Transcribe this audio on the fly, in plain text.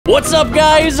What's up,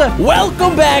 guys?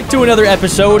 Welcome back to another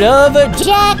episode of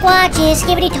Jack Watches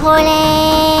Skibidi Toilet.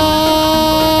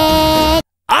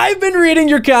 I've been reading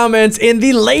your comments in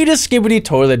the latest Skibidi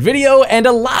Toilet video, and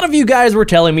a lot of you guys were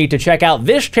telling me to check out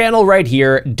this channel right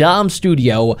here, Dom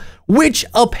Studio, which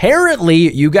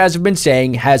apparently you guys have been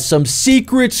saying has some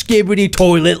secret Skibidi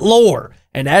Toilet lore.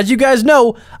 And as you guys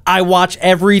know, I watch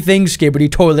everything Skibidi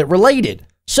Toilet related.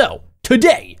 So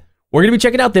today, we're gonna be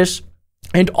checking out this,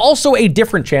 and also a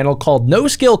different channel called No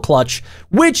Skill Clutch,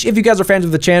 which, if you guys are fans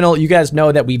of the channel, you guys know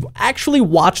that we've actually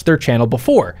watched their channel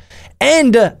before.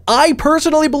 And I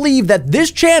personally believe that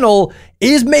this channel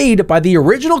is made by the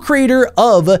original creator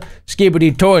of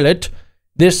Skibidi Toilet,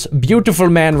 this beautiful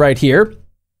man right here,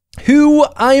 who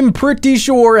I'm pretty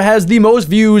sure has the most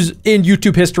views in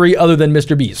YouTube history other than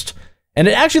Mr. Beast. And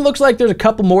it actually looks like there's a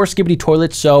couple more Skibidi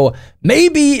Toilets, so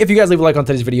maybe if you guys leave a like on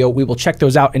today's video, we will check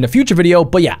those out in a future video.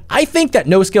 But yeah, I think that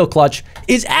No Skill Clutch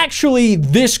is actually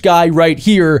this guy right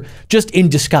here, just in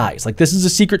disguise. Like, this is a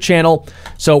secret channel,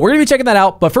 so we're gonna be checking that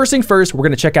out. But first thing first, we're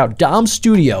gonna check out Dom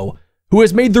Studio, who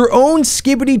has made their own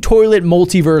Skibidi Toilet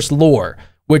multiverse lore,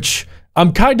 which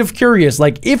I'm kind of curious,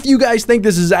 like, if you guys think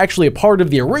this is actually a part of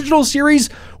the original series,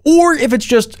 or if it's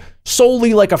just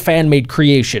solely like a fan-made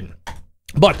creation.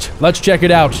 But let's check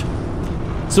it out.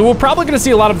 So we're probably going to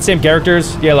see a lot of the same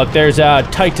characters. Yeah, look, there's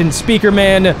Titan Speaker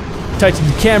Man, Titan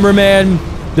Cameraman.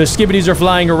 The Skibidis are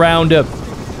flying around.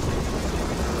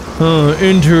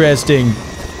 Interesting.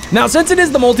 Now, since it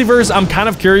is the multiverse, I'm kind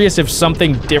of curious if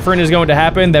something different is going to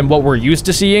happen than what we're used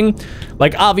to seeing.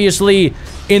 Like, obviously,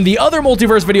 in the other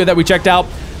multiverse video that we checked out,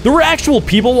 there were actual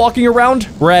people walking around,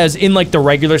 whereas in, like, the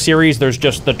regular series, there's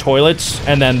just the toilets,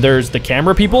 and then there's the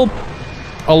camera people,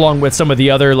 along with some of the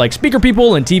other, like, speaker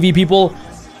people and TV people.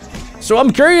 So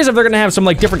I'm curious if they're gonna have some,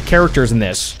 like, different characters in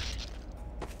this.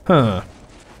 Huh.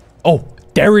 Oh,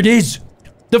 there it is!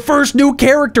 The first new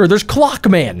character! There's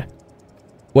Clockman!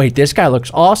 Wait, this guy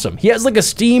looks awesome. He has, like, a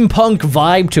steampunk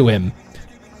vibe to him.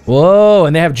 Whoa,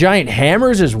 and they have giant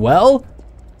hammers as well?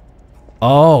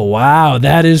 Oh, wow,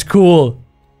 that is cool.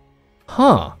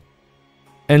 Huh.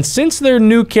 And since they're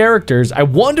new characters, I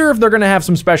wonder if they're gonna have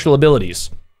some special abilities.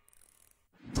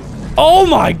 Oh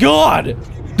my god!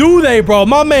 Do they, bro?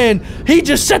 My man, he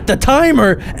just set the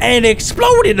timer and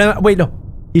exploded. Wait, no.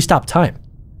 He stopped time.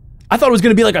 I thought it was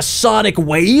gonna be like a sonic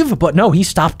wave, but no, he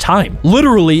stopped time.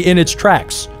 Literally in its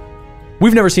tracks.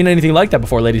 We've never seen anything like that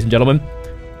before, ladies and gentlemen.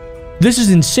 This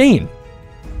is insane.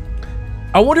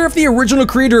 I wonder if the original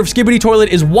creator of Skibidi Toilet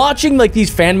is watching, like, these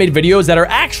fan-made videos that are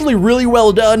actually really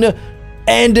well done,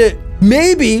 and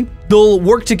maybe they'll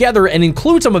work together and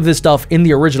include some of this stuff in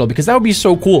the original, because that would be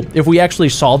so cool if we actually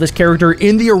saw this character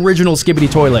in the original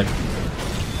Skibidi Toilet.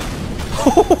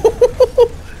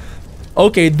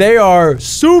 Okay, they are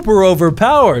super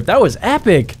overpowered. That was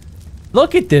epic.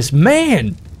 Look at this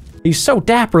man. He's so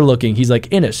dapper looking. He's like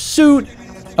in a suit.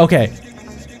 Okay,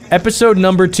 episode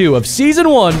number 2 of season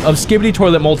 1 of Skibidi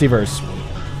Toilet Multiverse.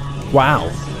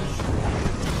 Wow.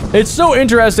 It's so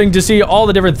interesting to see all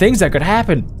the different things that could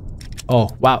happen. Oh,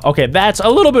 wow. Okay, that's a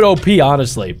little bit OP,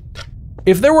 honestly.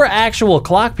 If there were actual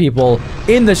clock people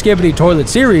in the Skibidi Toilet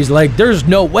series, like, there's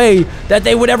no way that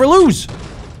they would ever lose.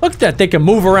 Look at that. They can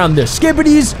move around the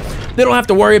Skibidis. They don't have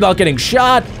to worry about getting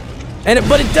shot.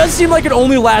 But it does seem like it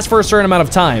only lasts for a certain amount of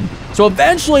time. So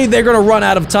eventually, they're going to run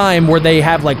out of time where they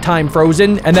have, like, time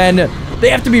frozen, and then they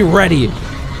have to be ready.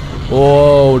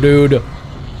 Whoa, dude.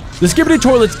 The Skibidi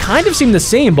Toilets kind of seem the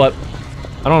same, but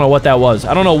I don't know what that was.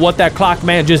 I don't know what that clock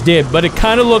man just did, but it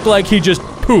kind of looked like he just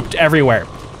pooped everywhere.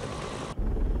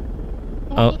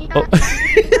 Oh.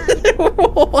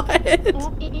 What?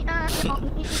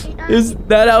 Is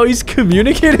that how he's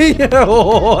communicating?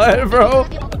 What, bro?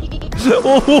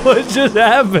 What just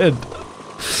happened?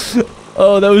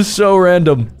 Oh, that was so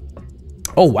random.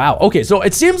 Oh, wow. Okay, so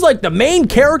it seems like the main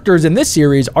characters in this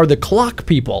series are the clock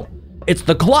people. It's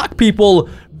the clock people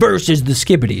versus the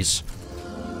Skibidis.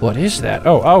 What is that?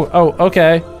 Oh,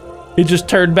 okay. He just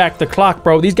turned back the clock,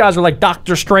 bro. These guys are like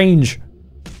Doctor Strange.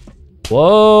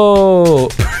 Whoa.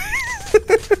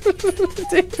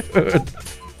 Dude.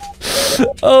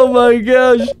 Oh my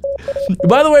gosh.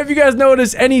 By the way, if you guys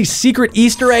notice any secret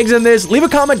Easter eggs in this, leave a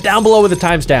comment down below with a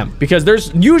timestamp, because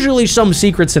there's usually some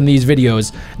secrets in these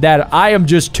videos that I am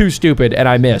just too stupid and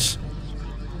I miss.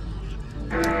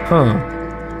 Huh.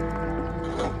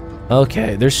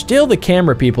 Okay, there's still the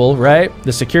camera people, right?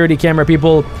 The security camera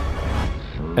people.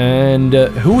 And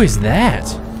who is that?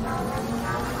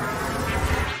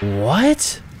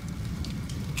 What?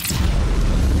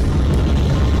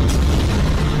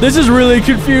 This is really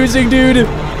confusing, dude.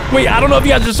 Wait, I don't know if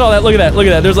you guys just saw that. Look at that. Look at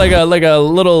that. There's like a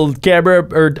little camera,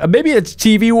 or maybe it's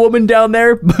TV woman down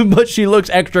there, but she looks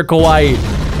extra kawaii.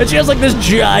 And she has like this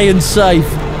giant scythe.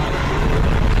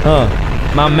 Huh.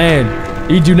 My man,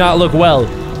 you do not look well.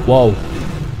 Whoa.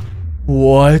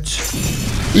 What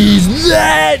is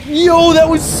that? Yo, that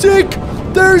was sick.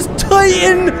 There's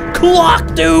Titan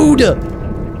Clock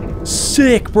Dude.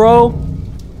 Sick, bro.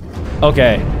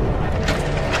 Okay.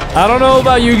 I don't know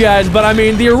about you guys, but I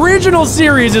mean, the original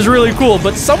series is really cool,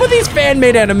 but some of these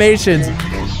fan-made animations,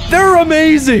 they're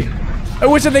amazing. I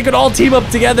wish that they could all team up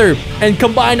together and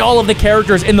combine all of the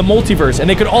characters in the multiverse, and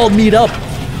they could all meet up,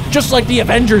 just like the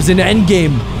Avengers in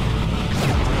Endgame.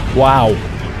 Wow.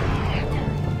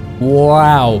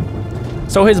 Wow.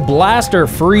 So his blaster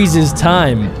freezes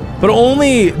time, but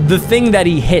only the thing that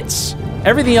he hits.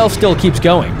 Everything else still keeps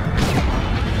going.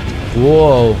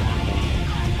 Whoa.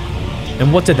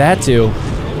 And what did that do?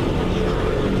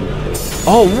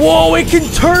 Oh, whoa, it can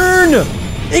turn!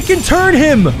 It can turn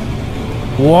him!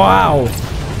 Wow.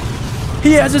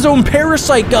 He has his own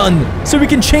parasite gun, so he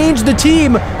can change the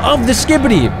team of the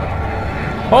Skibidi.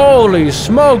 Holy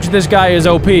smokes, this guy is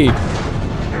OP.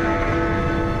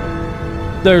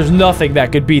 There's nothing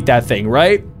that could beat that thing,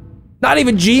 right? Not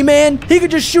even G-Man? He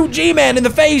could just shoot G-Man in the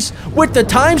face with the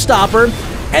time stopper,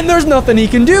 and there's nothing he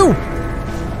can do.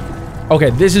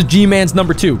 Okay, this is G-Man's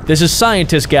number 2. This is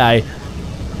Scientist Guy.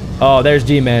 Oh, there's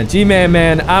G-Man. G-Man,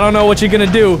 man, I don't know what you're gonna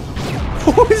do.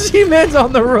 G-Man's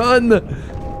on the run.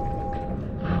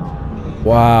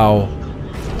 Wow.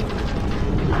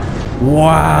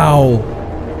 Wow.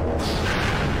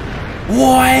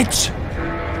 What?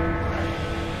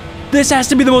 This has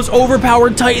to be the most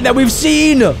overpowered Titan that we've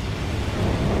seen.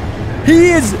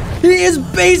 He is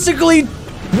basically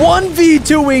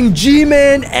 1v2ing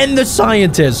G-Man and the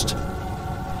Scientist.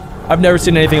 I've never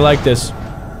seen anything like this.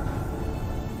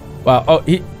 Wow. Oh,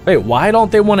 wait, why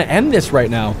don't they want to end this right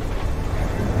now?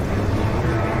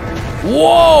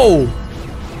 Whoa!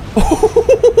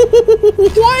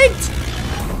 What?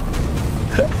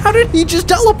 How did he just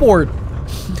teleport?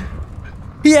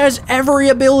 He has every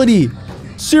ability.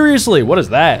 Seriously, what is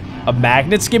that? A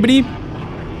magnet Skibidi?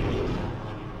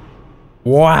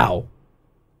 Wow.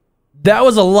 That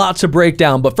was a lot to break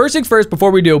down, but first things first,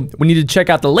 before we do, we need to check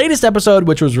out the latest episode,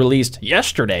 which was released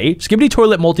yesterday, Skibidi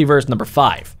Toilet Multiverse number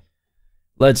 5.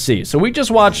 Let's see. So we just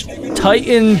watched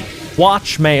Titan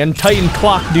Watchman, Titan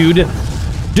Clock Dude,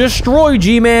 destroy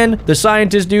G-Man, the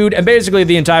Scientist Dude, and basically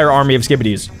the entire army of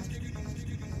Skibidis.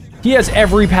 He has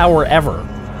every power ever.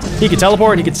 He can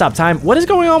teleport, he can stop time. What is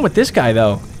going on with this guy,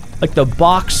 though? Like the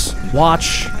box,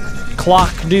 watch,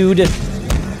 clock dude.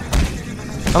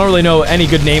 I don't really know any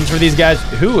good names for these guys.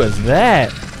 Who is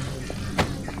that?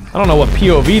 I don't know what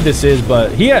POV this is,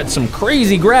 but he had some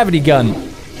crazy gravity gun.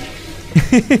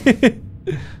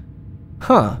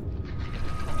 Huh.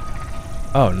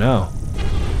 Oh, no.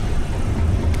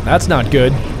 That's not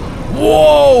good.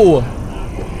 Whoa!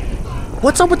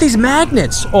 What's up with these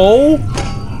magnets? Oh,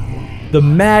 the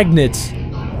magnets.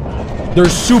 They're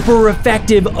super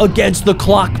effective against the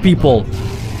clock people.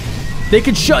 They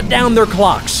can shut down their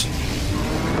clocks.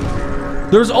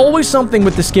 There's always something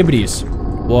with the Skibidis.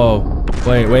 Whoa.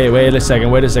 Wait a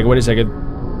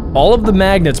second. All of the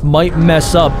magnets might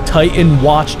mess up Titan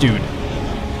Watch Dude.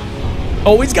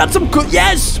 Oh, he's got some good.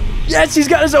 Yes! Yes, he's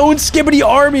got his own Skibidi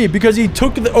army because he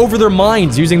took over their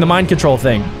minds using the mind control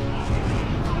thing.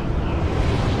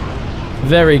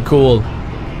 Very cool.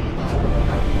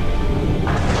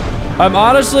 I'm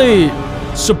honestly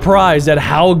surprised at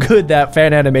how good that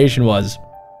fan animation was.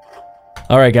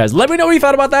 All right, guys, let me know what you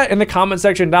thought about that in the comment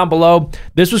section down below.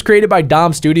 This was created by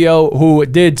Dom Studio, who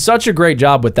did such a great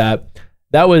job with that.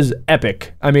 That was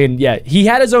epic. I mean, yeah, he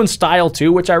had his own style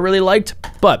too, which I really liked.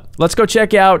 But let's go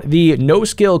check out the No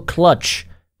Skill Clutch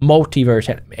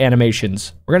Multiverse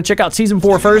animations. We're gonna check out season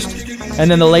 4 first,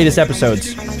 and then the latest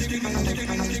episodes.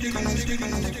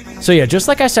 So yeah, just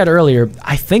like I said earlier,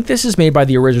 I think this is made by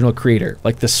the original creator.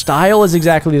 Like, the style is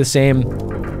exactly the same,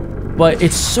 but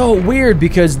it's so weird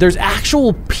because there's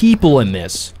actual people in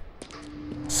this.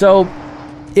 So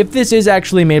if this is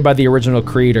actually made by the original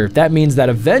creator, that means that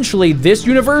eventually this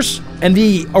universe and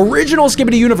the original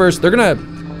Skibidi universe, they're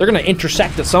gonna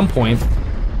intersect at some point.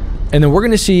 And then we're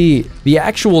gonna see the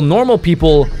actual normal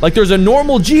people. Like, there's a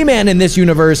normal G-Man in this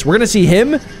universe. We're gonna see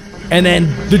him, and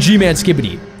then the G-Man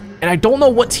Skibidi. And I don't know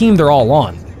what team they're all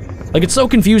on. Like, it's so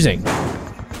confusing.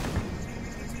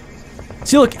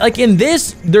 See, look, like in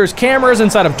this, there's cameras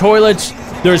inside of toilets.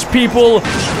 There's people.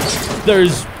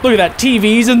 Look at that,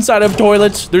 TVs inside of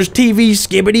toilets. There's TV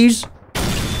Skibidis.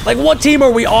 Like, what team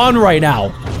are we on right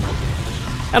now?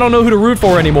 I don't know who to root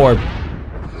for anymore.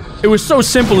 It was so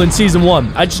simple in season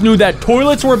 1. I just knew that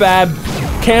toilets were bad,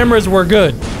 cameras were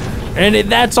good. And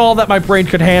that's all that my brain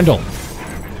could handle.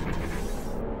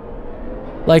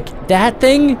 Like, that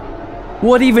thing?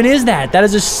 What even is that? That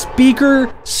is a speaker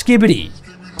Skibidi.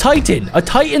 Titan. A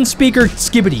Titan speaker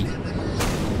Skibidi.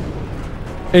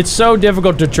 It's so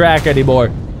difficult to track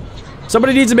anymore.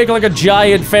 Somebody needs to make like a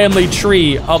giant family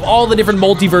tree of all the different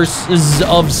multiverses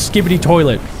of Skibidi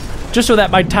Toilet. Just so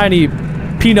that my tiny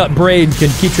peanut brain can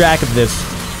keep track of this.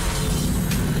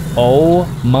 Oh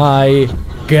my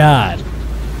god.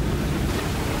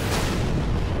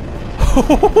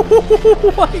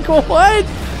 Like, what?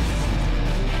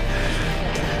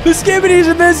 The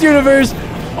Skibidis in this universe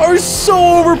are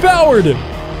so overpowered.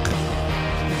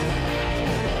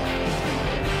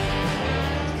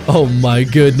 Oh my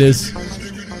goodness.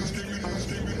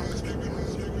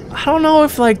 I don't know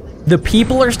if, like, the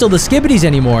people are still the Skibidis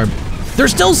anymore. They're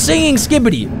still singing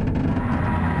Skibidi.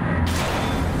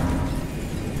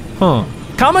 Huh.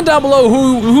 Comment down below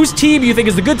whose team you think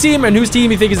is the good team and whose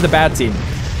team you think is the bad team.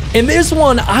 In this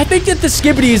one, I think that the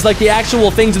Skibidis, like the actual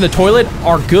things in the toilet,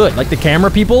 are good. Like the camera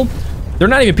people. They're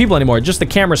not even people anymore, just the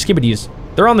camera Skibidis.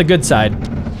 They're on the good side.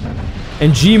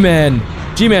 And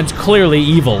G-Man's clearly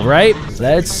evil, right?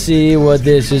 Let's see what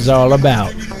this is all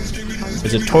about.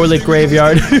 It's a toilet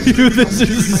graveyard. This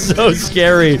is so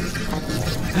scary.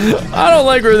 I don't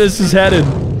like where this is headed.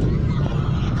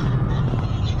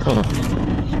 Huh.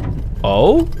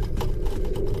 Oh?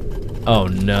 Oh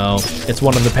no. It's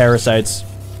one of the parasites.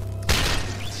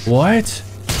 What?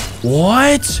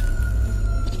 What?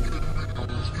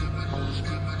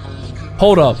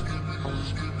 Hold up.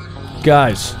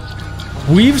 Guys.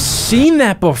 We've seen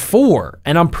that before,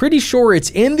 and I'm pretty sure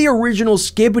it's in the original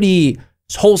Skibidi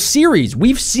whole series.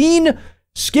 We've seen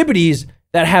Skibidis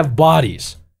that have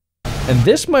bodies, and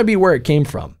this might be where it came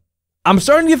from. I'm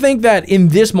starting to think that in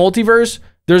this multiverse,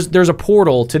 there's a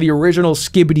portal to the original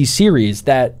Skibidi series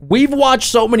that we've watched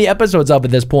so many episodes of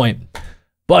at this point.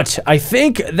 But I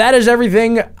think that is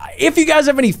everything. If you guys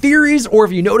have any theories or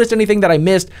if you noticed anything that I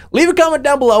missed, leave a comment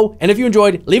down below. And if you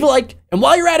enjoyed, leave a like. And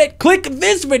while you're at it, click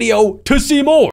this video to see more.